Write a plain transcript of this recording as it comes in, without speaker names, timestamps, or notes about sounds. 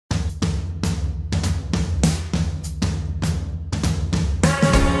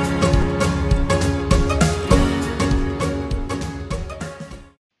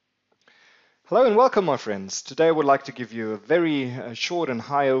Hello and welcome, my friends. Today I would like to give you a very short and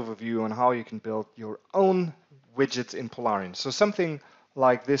high overview on how you can build your own widgets in Polarion. So something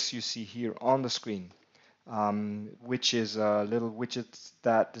like this you see here on the screen, which is a little widget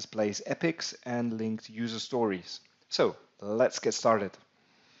that displays epics and linked user stories. So let's get started.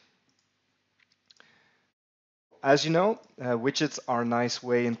 As you know, widgets are a nice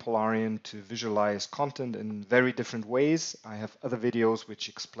way in Polarion to visualize content in very different ways. I have other videos which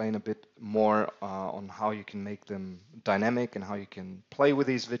explain a bit more on how you can make them dynamic and how you can play with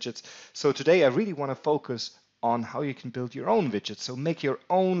these widgets. So today I really want to focus on how you can build your own widgets. So make your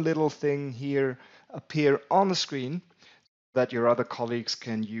own little thing here appear on the screen that your other colleagues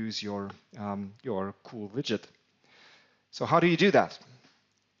can use your cool widget. So how do you do that?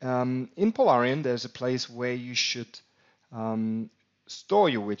 In Polarion, there's a place where you should store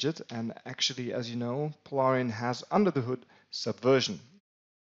your widget. And actually, as you know, Polarion has under the hood subversion.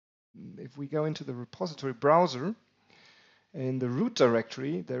 If we go into the repository browser, in the root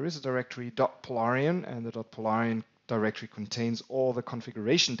directory, there is a directory .polarion, and the .polarion directory contains all the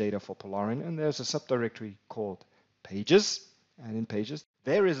configuration data for Polarion. And there's a subdirectory called pages. And in pages,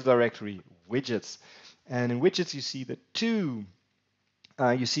 there is a directory widgets. And in widgets, you see the two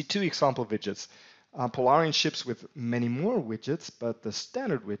example widgets. Polarion ships with many more widgets, but the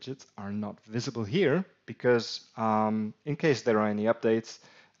standard widgets are not visible here because in case there are any updates,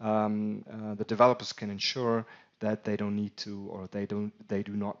 the developers can ensure that they don't need to, or they do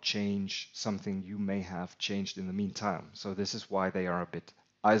not change something you may have changed in the meantime. So this is why they are a bit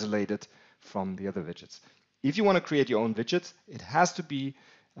isolated from the other widgets. If you want to create your own widgets, it has to be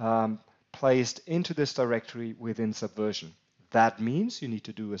placed into this directory within Subversion. That means you need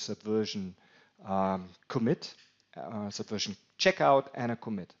to do a Subversion commit, Subversion checkout, and a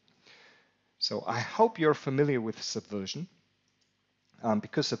commit. So I hope you're familiar with Subversion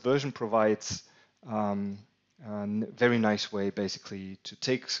because Subversion provides a very nice way basically to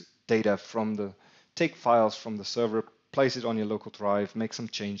take files from the server, place it on your local drive, make some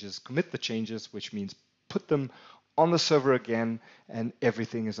changes, commit the changes, which means put them on the server again, and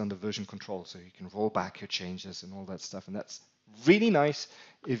everything is under version control. So you can roll back your changes and all that stuff. And that's really nice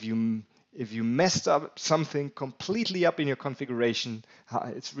if you messed up something completely up in your configuration.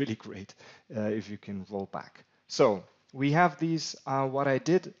 It's really great if you can roll back. So we have these. What I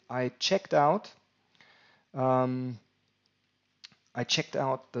did, I checked out the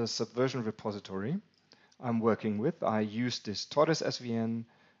Subversion repository I'm working with. I used this tortoise SVN.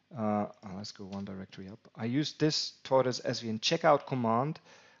 Let's go one directory up. I used this tortoise SVN checkout command.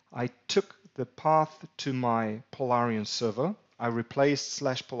 I took the path to my Polarion server. I replaced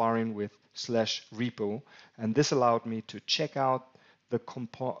 /Polarion with /repo, and this allowed me to check out the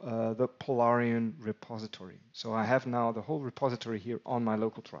Polarion repository. So I have now the whole repository here on my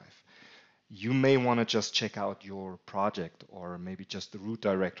local drive. You may want to just check out your project or maybe just the root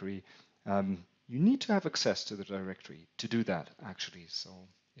directory. You need to have access to the directory to do that, actually. So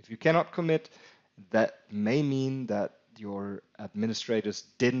if you cannot commit, that may mean that your administrators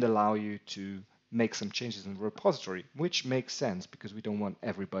didn't allow you to make some changes in the repository, which makes sense because we don't want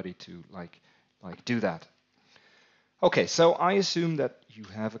everybody to like do that. Okay, so I assume that you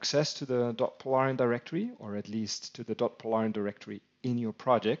have access to the .polarion directory, or at least to the .polarion directory in your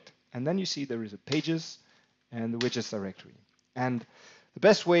project. And then you see there is a pages and the widgets directory. And the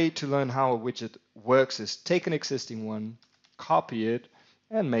best way to learn how a widget works is take an existing one, copy it,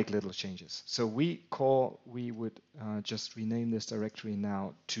 and make little changes. So we would just rename this directory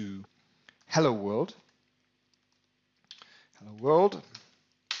now to Hello World. Hello World.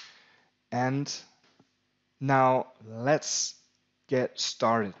 And now let's get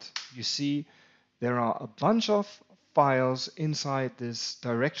started. You see there are a bunch of files inside this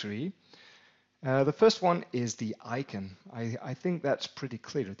directory. The first one is the icon. I think that's pretty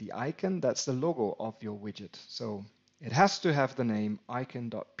clear. The icon, that's the logo of your widget. So it has to have the name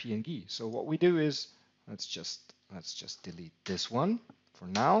icon.png. So what we do is let's just delete this one for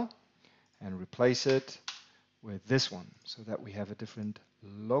now and replace it with this one so that we have a different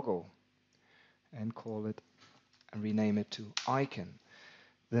logo, and call it and rename it to icon.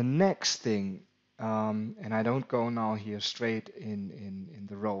 The next thing, and I don't go now here straight in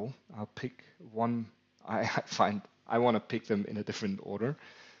the row. I'll pick one. I want to pick them in a different order.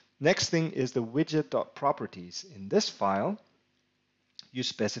 Next thing is the widget.properties. In this file, you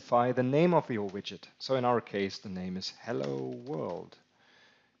specify the name of your widget. So in our case, the name is Hello World.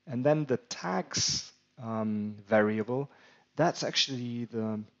 And then the tags variable, that's actually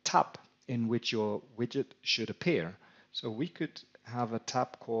the tab in which your widget should appear. So we could have a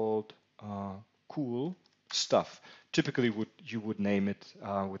tab called cool stuff. Typically, you would name it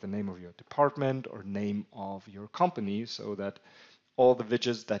with the name of your department or name of your company, so that all the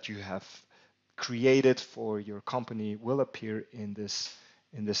widgets that you have created for your company will appear in this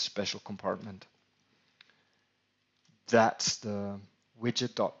special compartment. That's the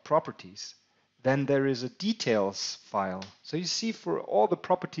widget.properties. Then there is a details file. So you see, for all the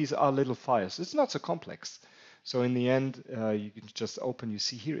properties are little files. It's not so complex. So in the end, you can just open. You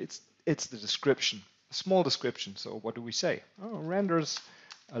see here, it's the description, a small description. So what do we say? Oh, renders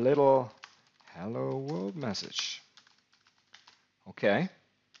a little hello world message. Okay,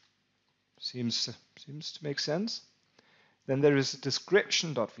 seems to make sense. Then there is a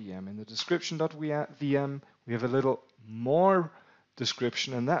description.vm. In the description.vm, we have a little more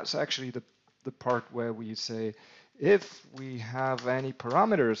description, and that's actually the part where we say, if we have any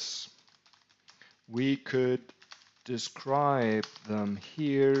parameters, we could describe them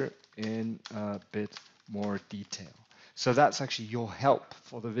here in a bit more detail. So that's actually your help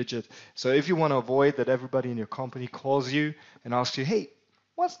for the widget. So if you want to avoid that everybody in your company calls you and asks you, hey,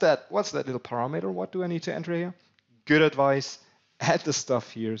 what's that little parameter? What do I need to enter here? Good advice, add the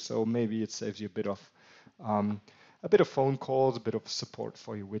stuff here. So maybe it saves you a bit of phone calls, a bit of support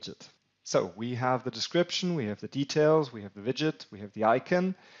for your widget. So we have the description, we have the details, we have the widget, we have the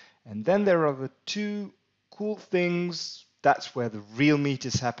icon, and then there are the two cool things. That's where the real meat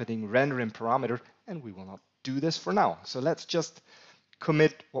is happening, render in parameter, and we will not do this for now. So let's just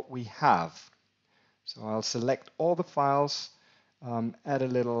commit what we have. So I'll select all the files, add a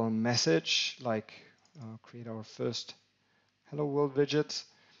little message like create our first hello world widget.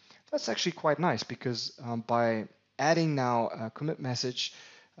 That's actually quite nice because by adding now a commit message,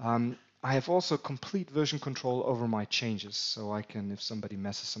 I have also complete version control over my changes. So I can, if somebody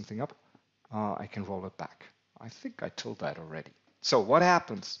messes something up, I can roll it back. I think I told that already. So what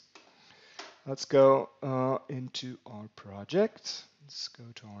happens? Let's go into our project. Let's go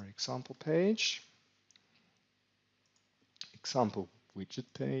to our example page, example widget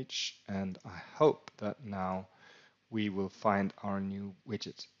page, and I hope that now we will find our new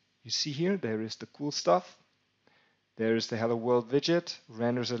widget. You see here, there is the cool stuff. There is the hello world widget,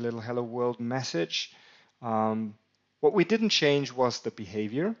 renders a little hello world message. What we didn't change was the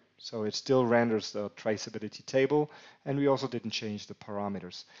behavior. So it still renders the traceability table, and we also didn't change the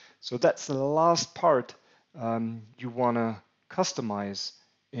parameters. So that's the last part you want to customize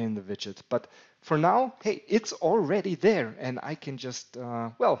in the widget. But for now, hey, it's already there, and I can just,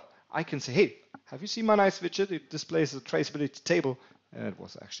 I can say, hey, have you seen my nice widget? It displays the traceability table. And it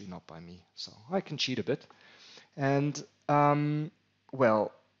was actually not by me, so I can cheat a bit. And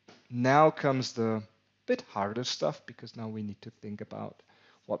well, now comes the bit harder stuff, because now we need to think about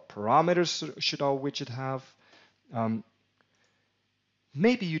what parameters should our widget have.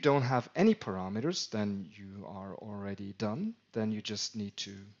 Maybe you don't have any parameters, then you are already done. Then you just need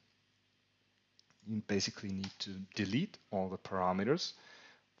to, you basically need to delete all the parameters.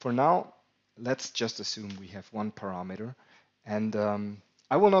 For now, let's just assume we have one parameter, and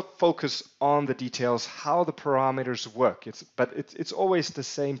I will not focus on the details how the parameters work. But it's always the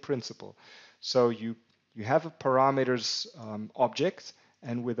same principle. So you have a parameters object,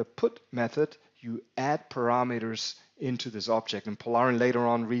 and with a put method, you add parameters into this object. And Polarion later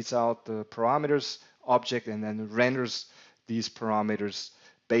on reads out the parameters object and then renders these parameters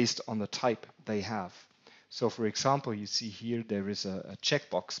based on the type they have. So for example, you see here there is a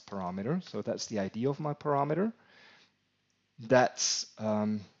checkbox parameter. So that's the ID of my parameter. That's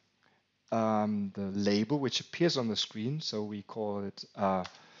the label which appears on the screen. So we call it a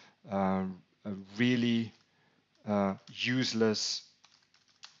really useless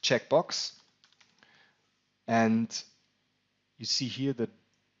checkbox. And you see here the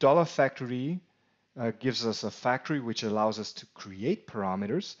 $factory gives us a factory which allows us to create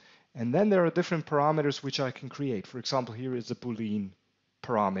parameters. And then there are different parameters which I can create. For example, here is a Boolean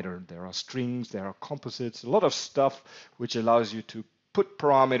parameter. There are strings, there are composites, a lot of stuff which allows you to put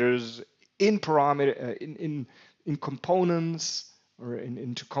parameters in components or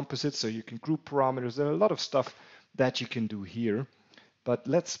into composites, so you can group parameters. There are a lot of stuff that you can do here, but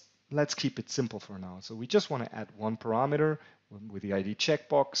let's keep it simple for now. So we just want to add one parameter with the ID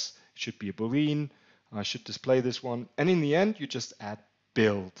checkbox. It should be a Boolean. I should display this one, and in the end, you just add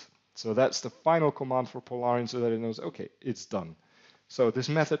build. So that's the final command for Polarion, so that it knows, okay, it's done. So this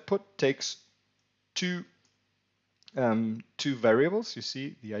method put takes two variables. You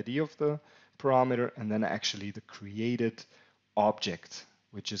see the ID of the parameter, and then actually the created object,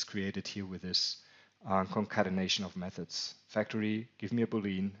 which is created here with this concatenation of methods. Factory, give me a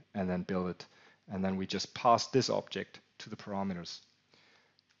Boolean, and then build it. And then we just pass this object to the parameters.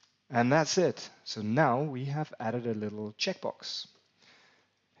 And that's it. So now we have added a little checkbox.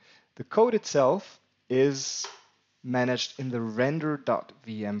 The code itself is managed in the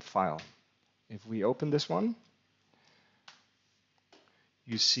render.vm file. If we open this one,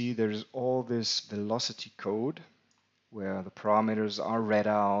 you see there's all this velocity code where the parameters are read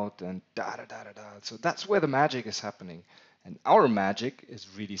out and da da da da da. So that's where the magic is happening. And our magic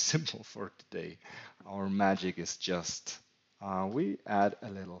is really simple for today. Our magic is just we add a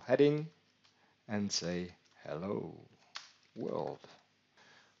little heading and say hello world.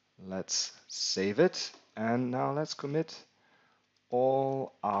 Let's save it, and now let's commit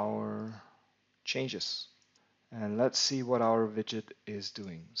all our changes. And let's see what our widget is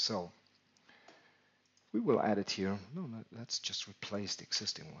doing. So we will add it here. No, let's just replace the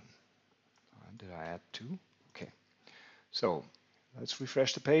existing one. Did I add two? Okay. So let's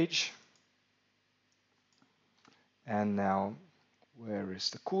refresh the page. And now, where is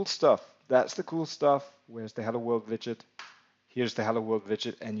the cool stuff? That's the cool stuff. Where's the Hello World widget? Here's the Hello World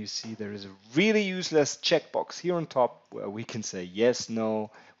widget, and you see there is a really useless checkbox here on top where we can say yes,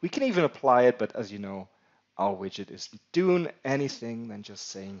 no. We can even apply it, but as you know, our widget isn't doing anything than just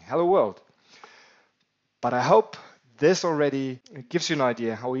saying hello world. But I hope this already gives you an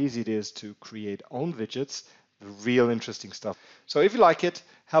idea how easy it is to create own widgets, the real interesting stuff. So if you like it,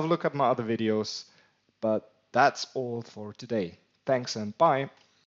 have a look at my other videos. But that's all for today. Thanks and bye.